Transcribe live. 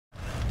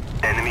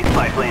Enemy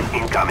spy plane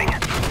incoming.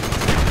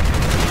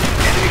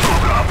 Enemy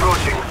Cobra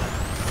approaching.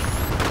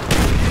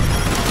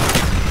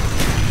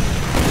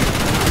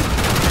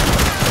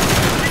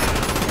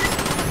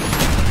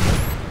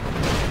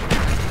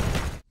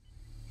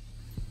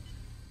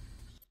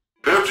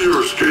 After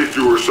your escape,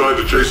 you were assigned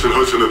to Jason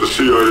Hudson at the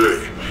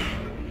CIA.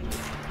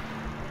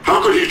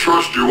 How could he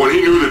trust you when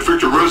he knew that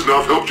Victor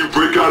Reznov helped you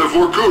break out of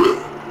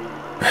Vorkuta?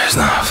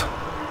 Reznov.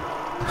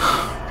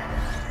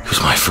 He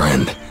was my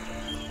friend.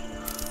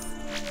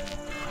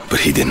 But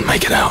he didn't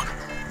make it out.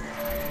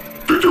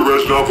 Victor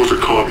Reznov was a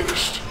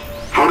communist.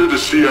 How did the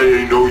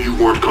CIA know you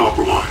weren't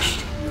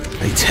compromised?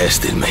 They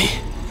tested me.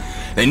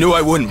 They knew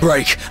I wouldn't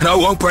break, and I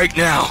won't break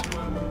now.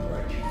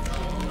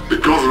 The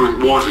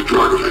government wanted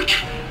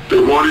Dragovich. They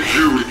wanted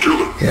you to kill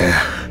him.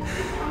 Yeah.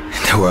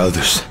 And there were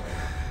others.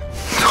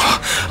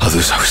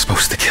 Others I was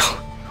supposed to kill.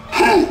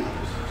 Who?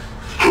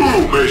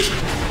 Who, Mason?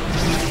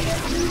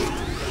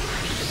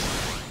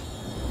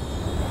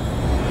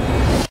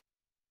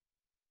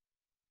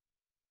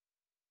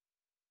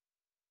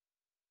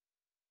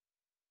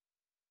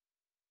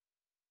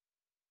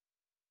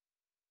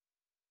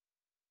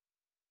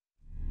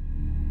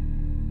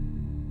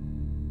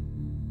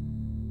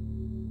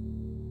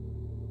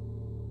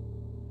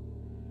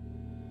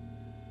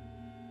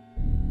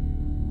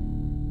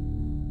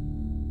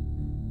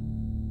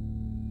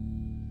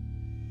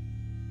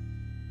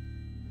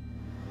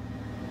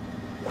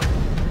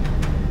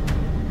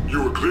 You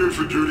were cleared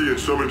for duty and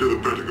summoned to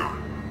the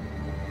Pentagon.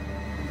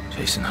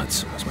 Jason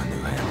Hudson was my new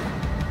handler.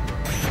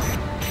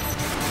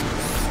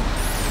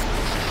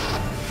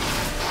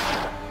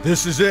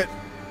 This is it.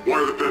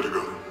 Why the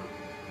Pentagon?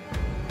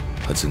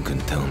 Hudson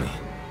couldn't tell me.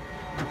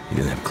 He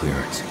didn't have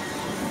clearance.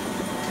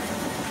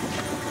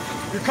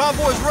 Your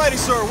convoy is ready,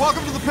 sir.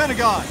 Welcome to the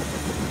Pentagon.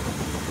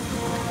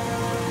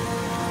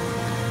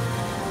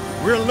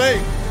 We're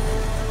late.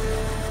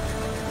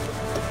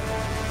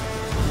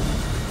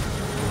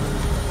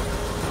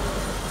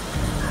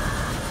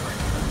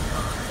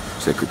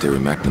 Secretary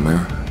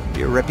McNamara?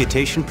 Your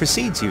reputation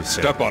precedes you,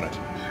 sir. Step on it.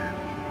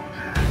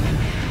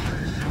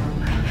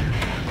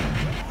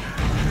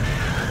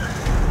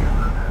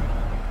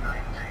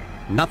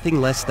 Nothing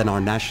less than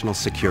our national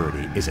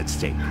security is at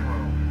stake.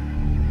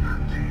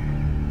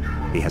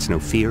 He has no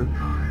fear,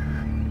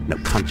 no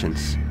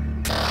conscience,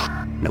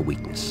 no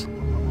weakness.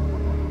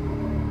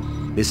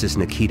 This is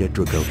Nikita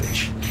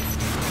Dragovich.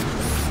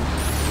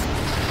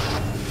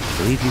 I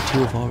believe you two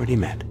have already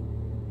met.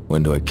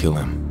 When do I kill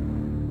him?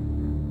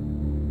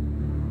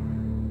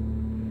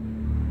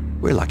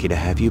 We're lucky to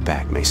have you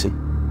back, Mason.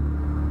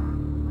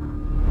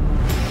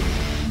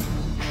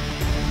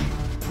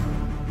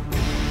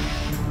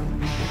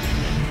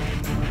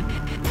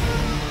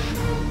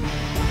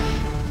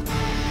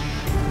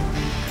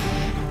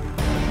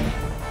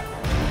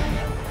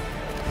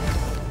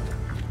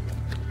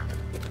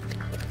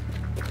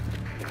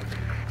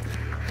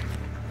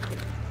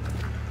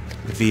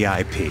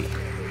 VIP.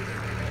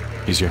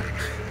 He's here.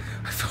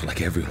 I felt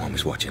like everyone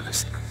was watching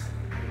us.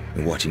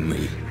 And watching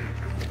me.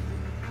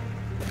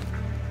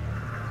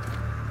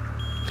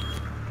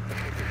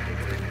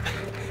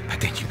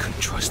 You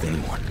couldn't trust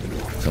anyone.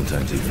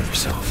 Sometimes even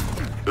yourself.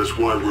 That's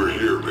why we're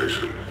here,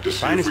 Mason. To see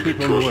Finest if we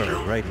people can in the trust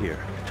world, you. right here.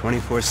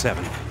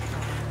 24/7.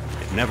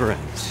 It never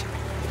ends.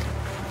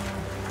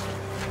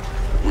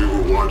 We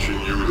were watching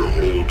you the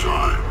whole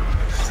time.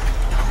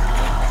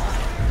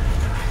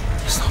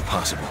 It's not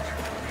possible.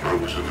 I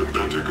was in the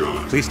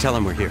Pentagon. Please tell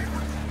him we're here.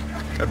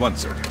 At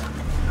once, sir.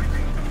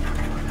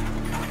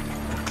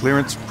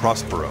 Clearance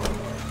Prospero.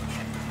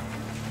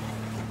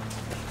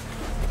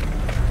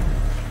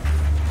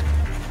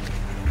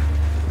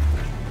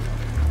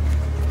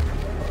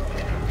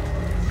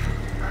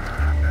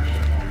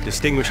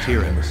 Distinguished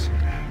heroes.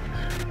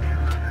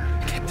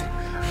 Kept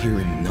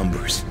hearing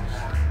numbers.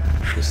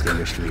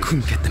 Distinguished I leaders.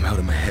 couldn't get them out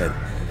of my head.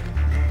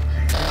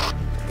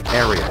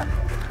 Area.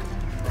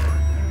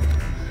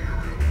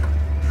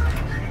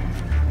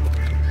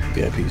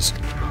 VIPs.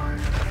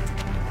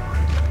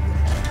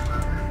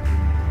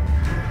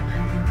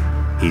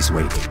 He's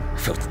waiting. I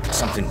felt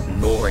something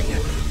gnawing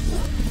at me.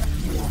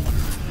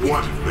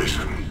 What,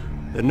 Mason?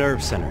 The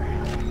nerve center.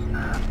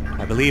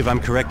 I believe I'm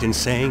correct in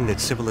saying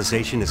that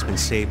civilization has been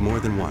saved more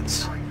than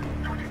once.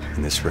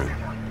 In this room.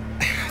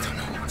 I don't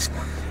know.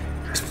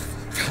 It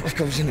felt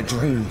like I was in a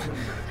dream.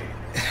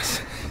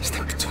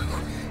 Step 2.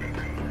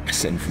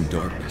 Ascend from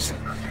darkness.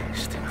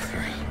 Step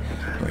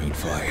 3. Rain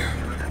fire.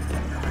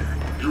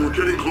 You were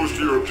getting close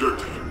to your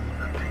objective.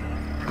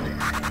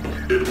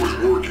 It was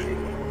working.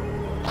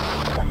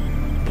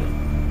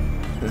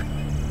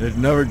 It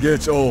never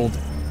gets old.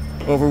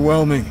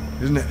 Overwhelming,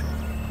 isn't it?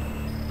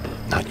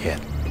 Not yet.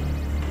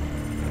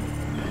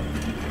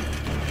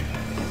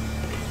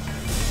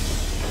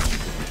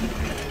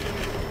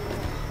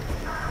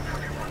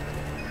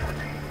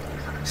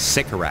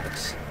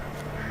 Sycorax.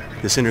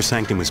 This inner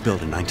sanctum was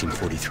built in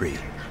 1943.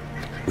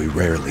 We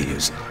rarely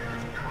use it.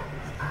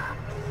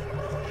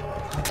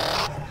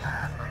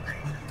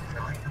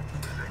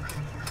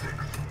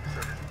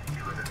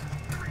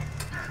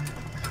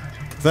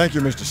 Thank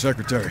you, Mr.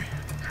 Secretary.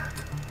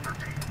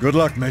 Good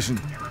luck, Mason.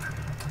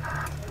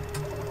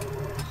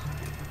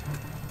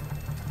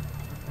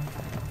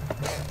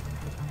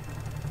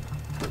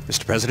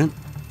 Mr. President?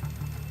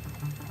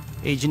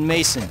 Agent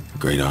Mason,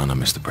 Great honor,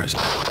 Mr.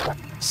 President.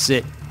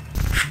 sit.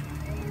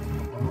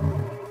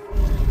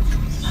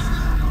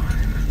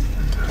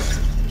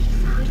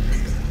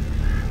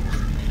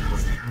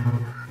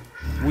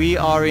 We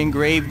are in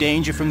grave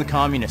danger from the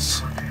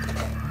communists.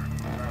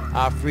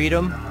 Our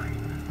freedom,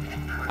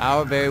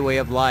 our very way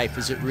of life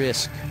is at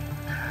risk.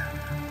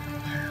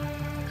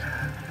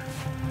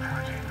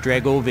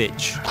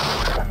 Dragovich.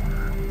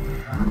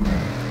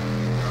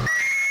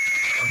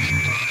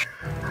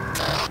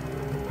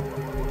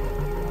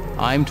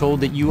 I'm told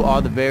that you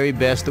are the very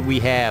best that we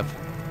have.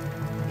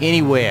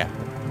 Anywhere.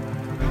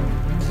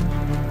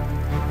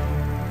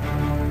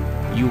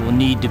 You will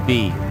need to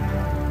be.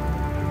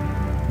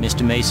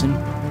 Mr. Mason,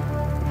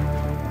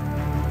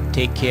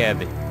 take care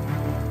of it.